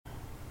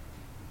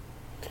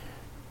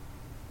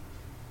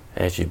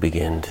As you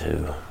begin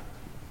to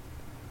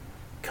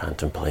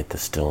contemplate the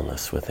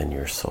stillness within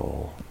your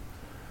soul,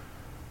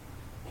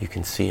 you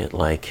can see it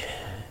like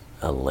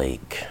a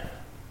lake.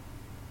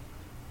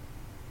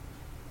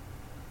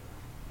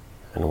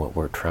 And what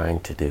we're trying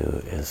to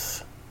do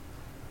is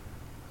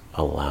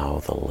allow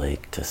the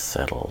lake to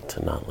settle,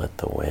 to not let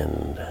the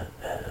wind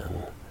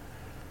and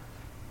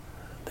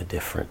the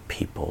different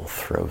people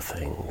throw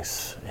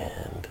things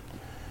and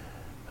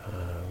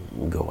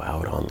go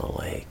out on the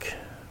lake,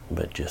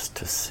 but just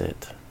to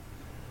sit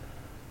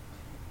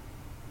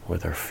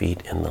with our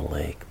feet in the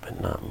lake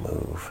but not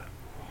move.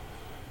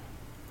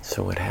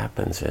 So what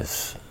happens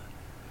is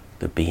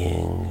the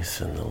beings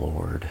and the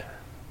Lord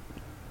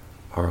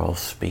are all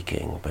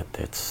speaking, but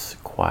it's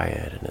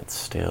quiet and it's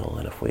still,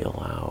 and if we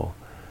allow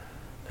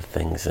the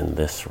things in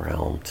this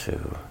realm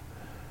to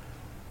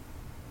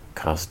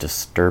cause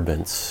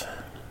disturbance,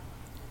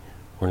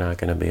 we're not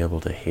going to be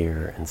able to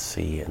hear and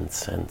see and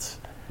sense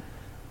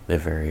the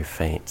very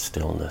faint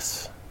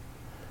stillness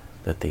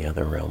that the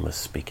other realm is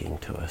speaking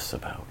to us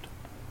about.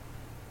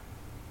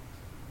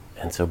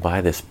 And so by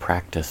this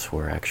practice,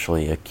 we're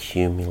actually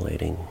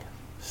accumulating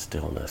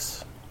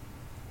stillness.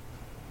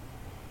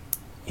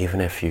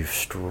 Even if you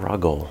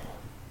struggle,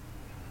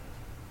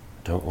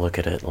 don't look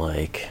at it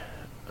like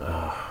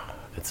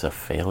it's a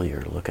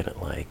failure. Look at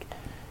it like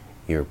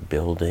you're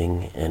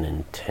building an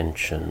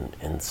intention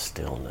in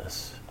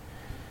stillness.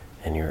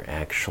 And you're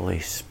actually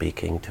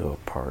speaking to a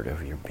part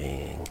of your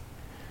being,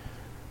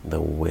 the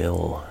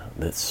will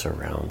that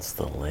surrounds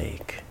the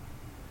lake.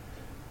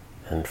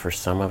 And for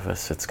some of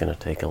us, it's going to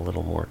take a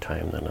little more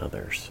time than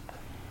others.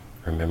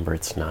 Remember,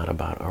 it's not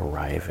about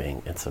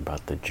arriving, it's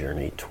about the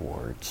journey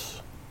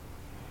towards.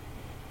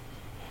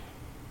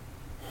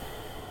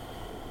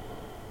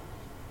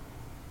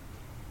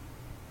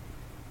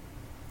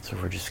 So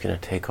we're just going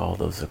to take all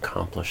those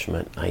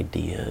accomplishment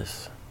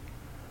ideas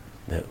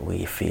that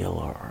we feel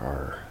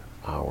are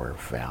our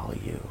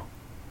value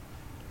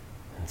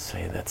and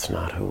say that's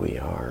not who we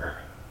are.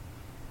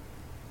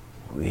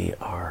 We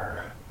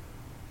are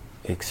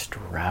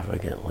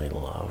extravagantly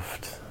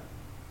loved.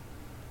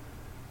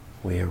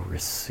 We are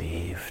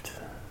received.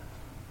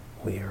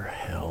 We are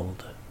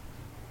held.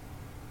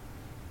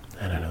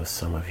 And I know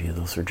some of you,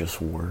 those are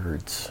just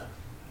words.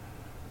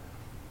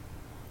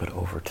 But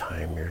over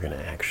time, you're going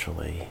to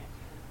actually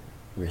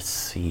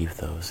receive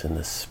those in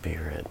the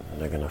spirit.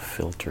 And they're going to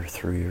filter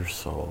through your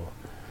soul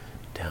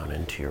down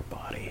into your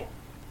body.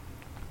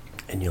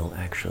 And you'll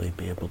actually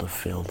be able to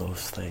feel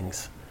those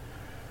things.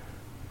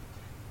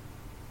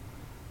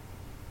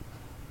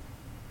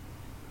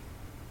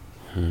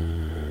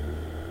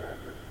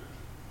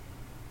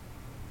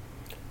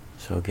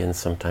 So again,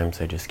 sometimes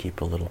I just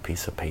keep a little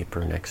piece of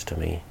paper next to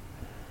me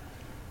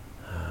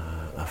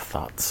of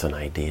thoughts and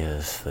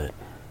ideas that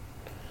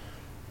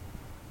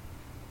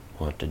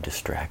want to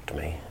distract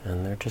me,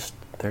 and they're just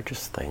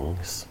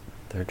things.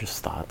 They're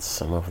just thoughts.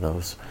 Some of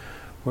those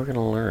we're going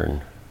to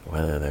learn,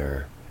 whether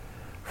they're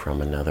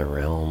from another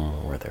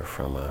realm, or they're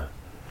from a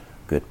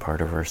good part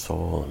of our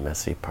soul, a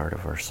messy part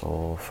of our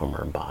soul, from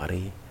our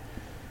body,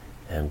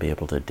 and be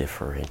able to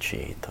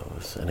differentiate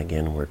those. And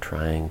again, we're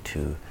trying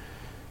to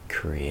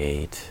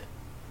create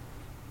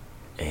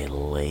a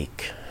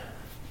lake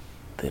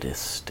that is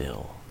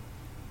still,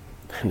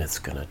 and it's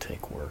going to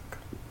take work.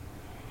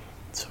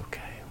 It's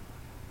okay.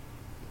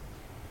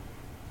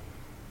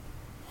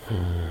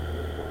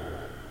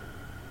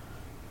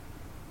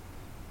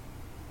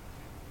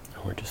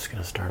 We're just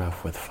going to start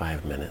off with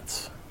 5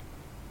 minutes.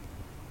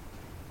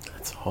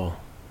 That's all.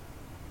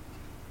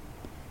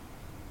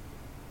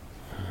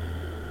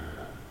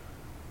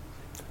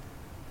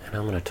 And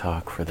I'm going to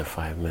talk for the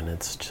 5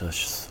 minutes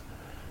just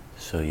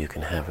so you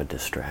can have a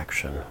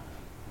distraction.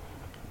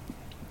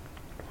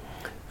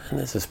 And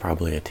this is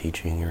probably a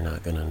teaching you're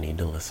not going to need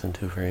to listen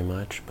to very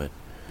much, but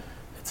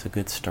it's a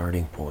good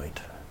starting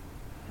point.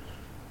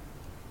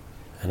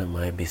 And it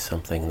might be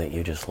something that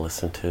you just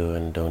listen to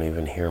and don't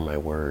even hear my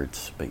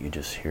words, but you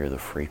just hear the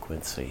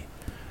frequency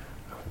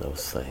of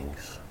those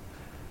things.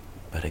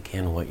 But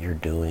again, what you're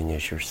doing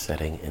is you're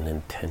setting an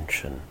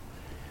intention.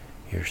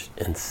 You're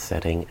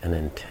setting an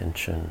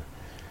intention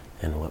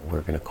in what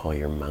we're going to call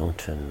your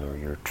mountain or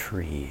your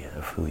tree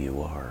of who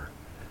you are.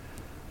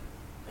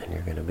 And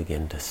you're going to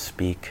begin to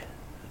speak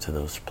to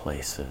those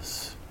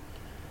places.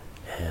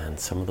 And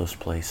some of those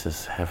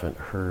places haven't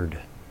heard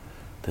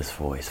this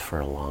voice for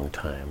a long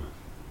time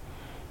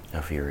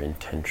of your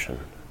intention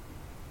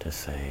to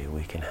say,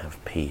 we can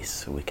have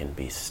peace, we can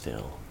be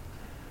still.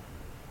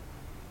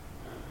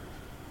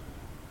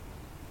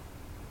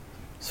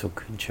 So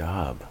good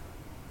job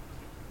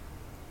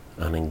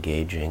on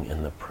engaging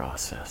in the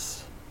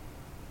process.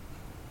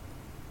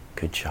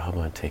 Good job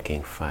on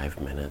taking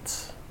 5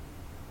 minutes.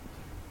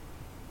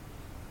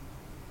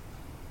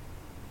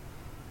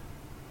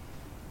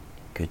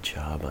 Good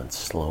job on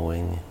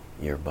slowing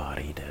your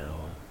body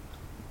down.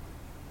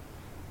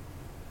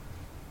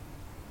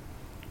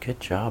 Good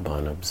job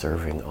on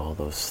observing all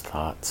those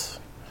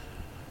thoughts.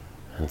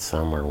 And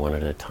some are one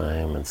at a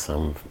time, and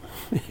some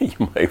you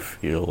might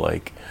feel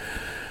like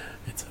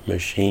It's a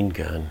machine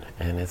gun,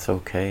 and it's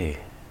okay.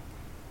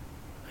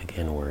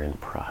 Again, we're in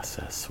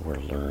process, we're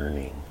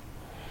learning,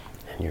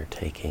 and you're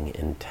taking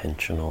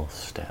intentional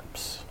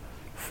steps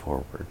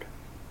forward.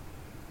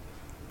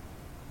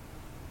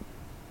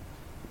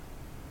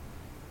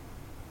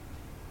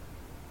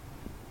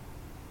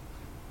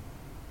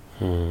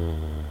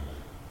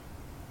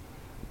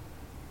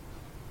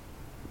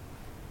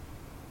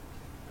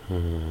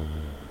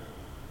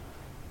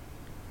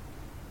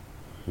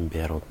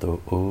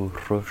 Beroto o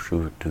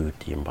roshutu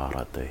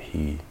timbarata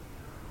hi,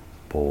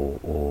 po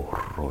o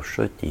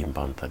roshuti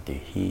imbanta de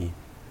hi,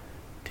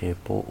 te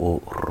po o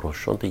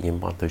roshuti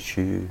imbanta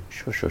shu,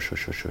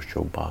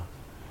 sho ba.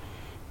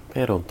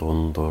 Pero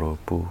tondoro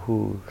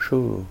puhu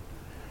shu,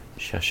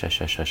 sha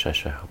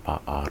ba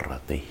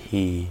arate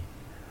hi,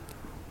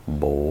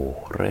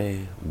 bo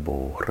re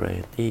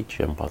ti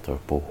chimbata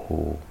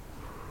puhu,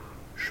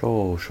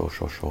 sho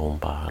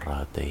ba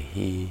arate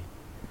hi.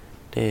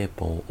 Te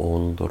po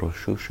ondoro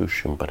shushu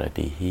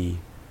shimbaradihi,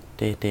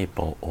 te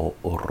po o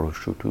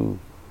oroshutu,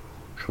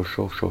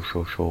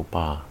 sho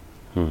ba.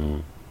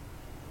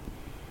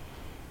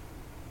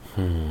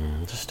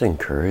 Just to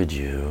encourage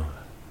you,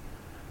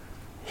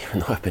 even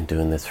though I've been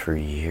doing this for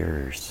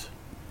years,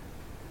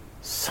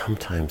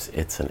 sometimes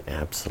it's an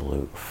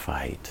absolute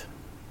fight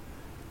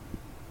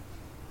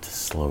to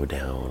slow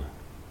down.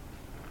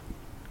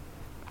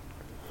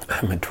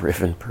 I'm a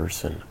driven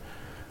person.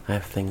 I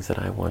have things that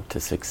I want to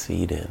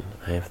succeed in.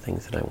 I have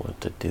things that I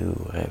want to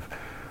do. I have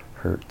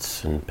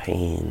hurts and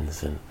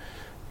pains and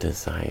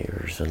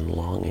desires and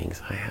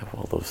longings. I have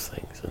all those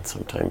things, and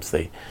sometimes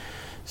they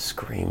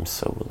scream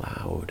so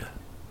loud.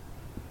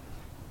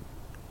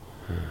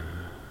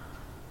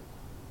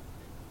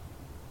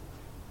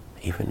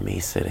 Even me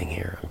sitting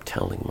here, I'm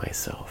telling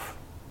myself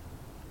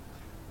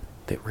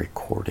that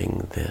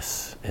recording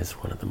this is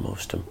one of the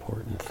most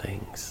important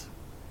things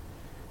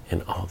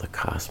in all the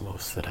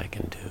cosmos that I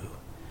can do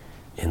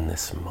in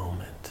this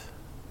moment,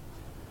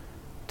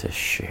 to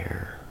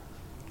share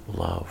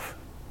love,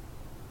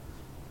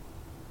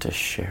 to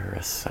share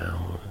a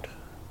sound,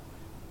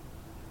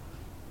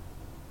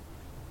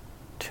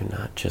 to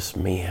not just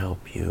me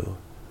help you,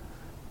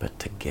 but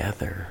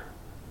together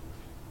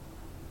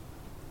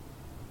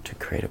to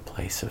create a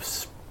place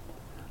of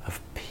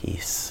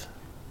peace,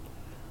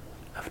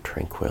 of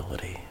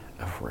tranquility,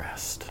 of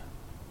rest.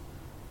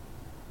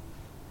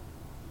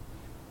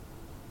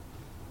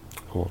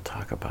 We'll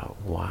talk about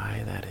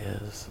why that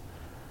is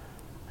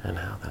and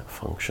how that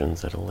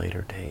functions at a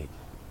later date.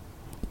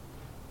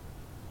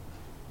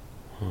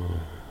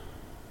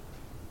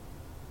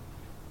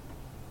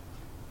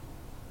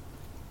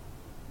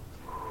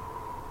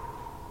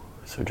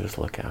 So just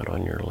look out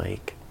on your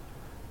lake.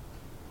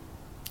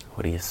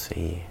 What do you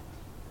see?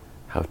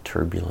 How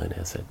turbulent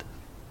is it?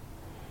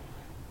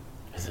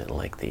 Is it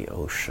like the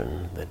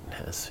ocean that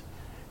has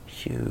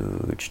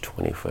huge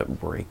 20-foot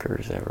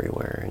breakers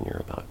everywhere and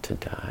you're about to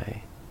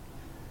die?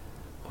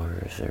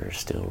 Or is there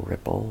still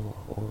ripple?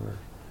 Or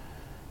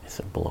is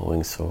it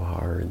blowing so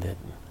hard that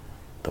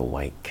the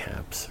white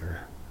caps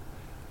are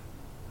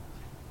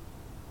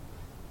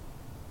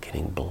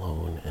getting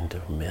blown into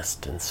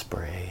mist and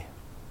spray?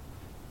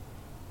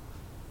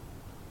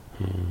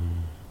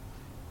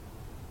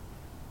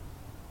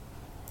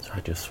 So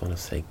I just want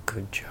to say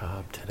good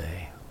job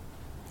today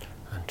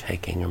on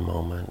taking a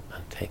moment,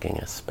 on taking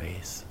a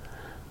space,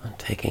 on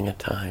taking a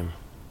time.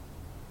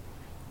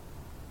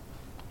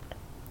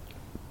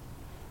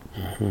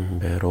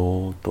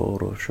 Bero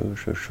toro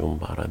shushu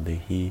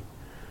shumbaradehi,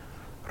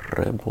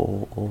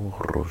 rebo o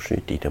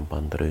roshiti de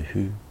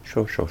bandrehu,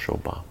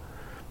 shoshoba,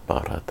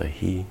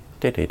 baratahi,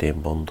 de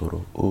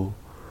bandoro o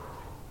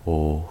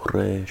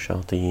re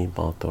shati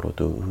batoro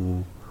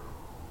do.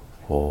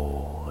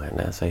 And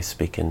as I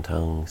speak in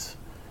tongues,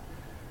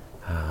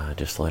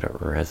 just let it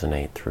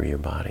resonate through your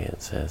body.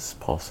 It says,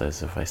 Paul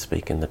says, if I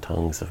speak in the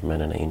tongues of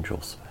men and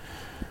angels,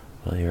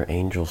 well, your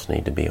angels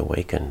need to be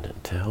awakened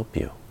to help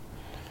you.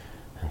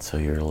 And so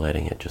you're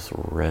letting it just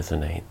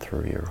resonate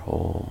through your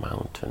whole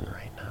mountain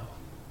right now.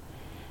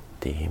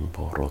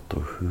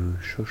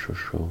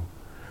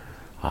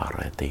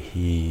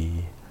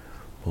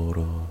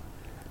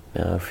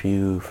 Now, if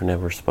you've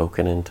never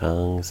spoken in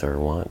tongues or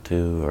want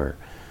to, or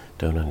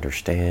don't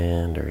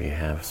understand, or you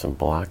have some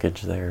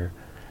blockage there,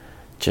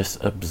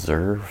 just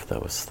observe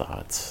those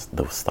thoughts.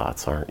 Those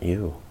thoughts aren't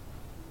you.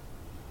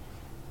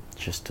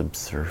 Just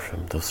observe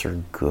them. Those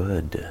are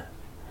good.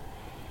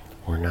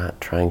 We're not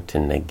trying to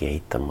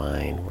negate the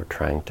mind. We're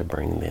trying to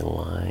bring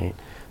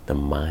the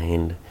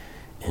mind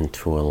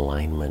into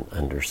alignment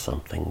under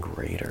something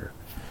greater.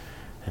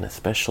 And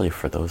especially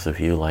for those of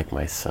you like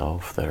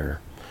myself that are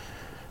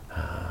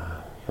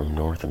from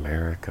North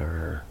America,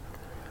 or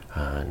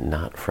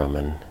not from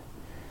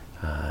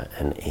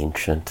an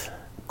ancient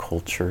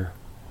culture,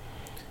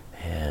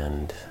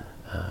 and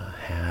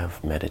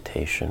have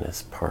meditation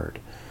as part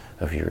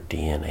of your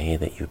DNA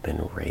that you've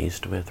been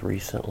raised with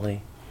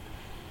recently,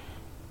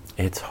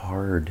 it's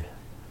hard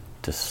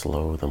to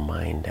slow the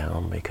mind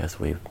down because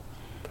we've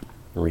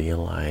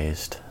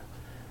realized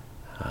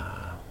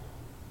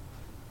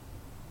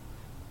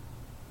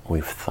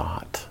We've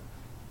thought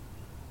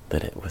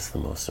that it was the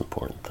most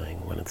important thing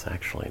when it's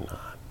actually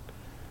not.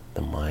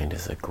 The mind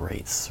is a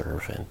great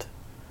servant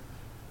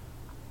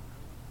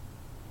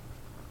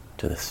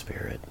to the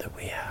spirit that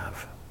we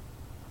have.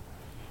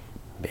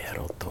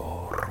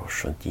 Beroto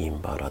rosho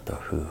jimbarata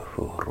hu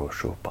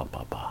rosho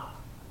papa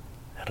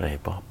re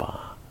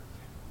papa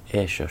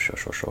esho sho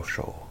sho sho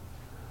sho.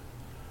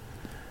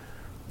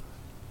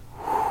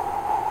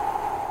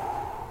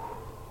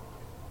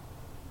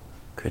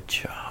 Good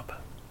job.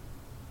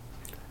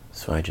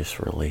 So I just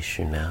release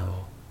you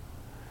now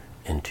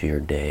into your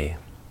day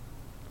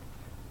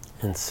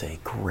and say,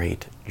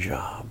 great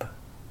job.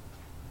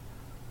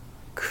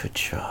 Good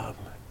job.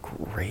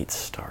 Great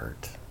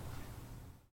start.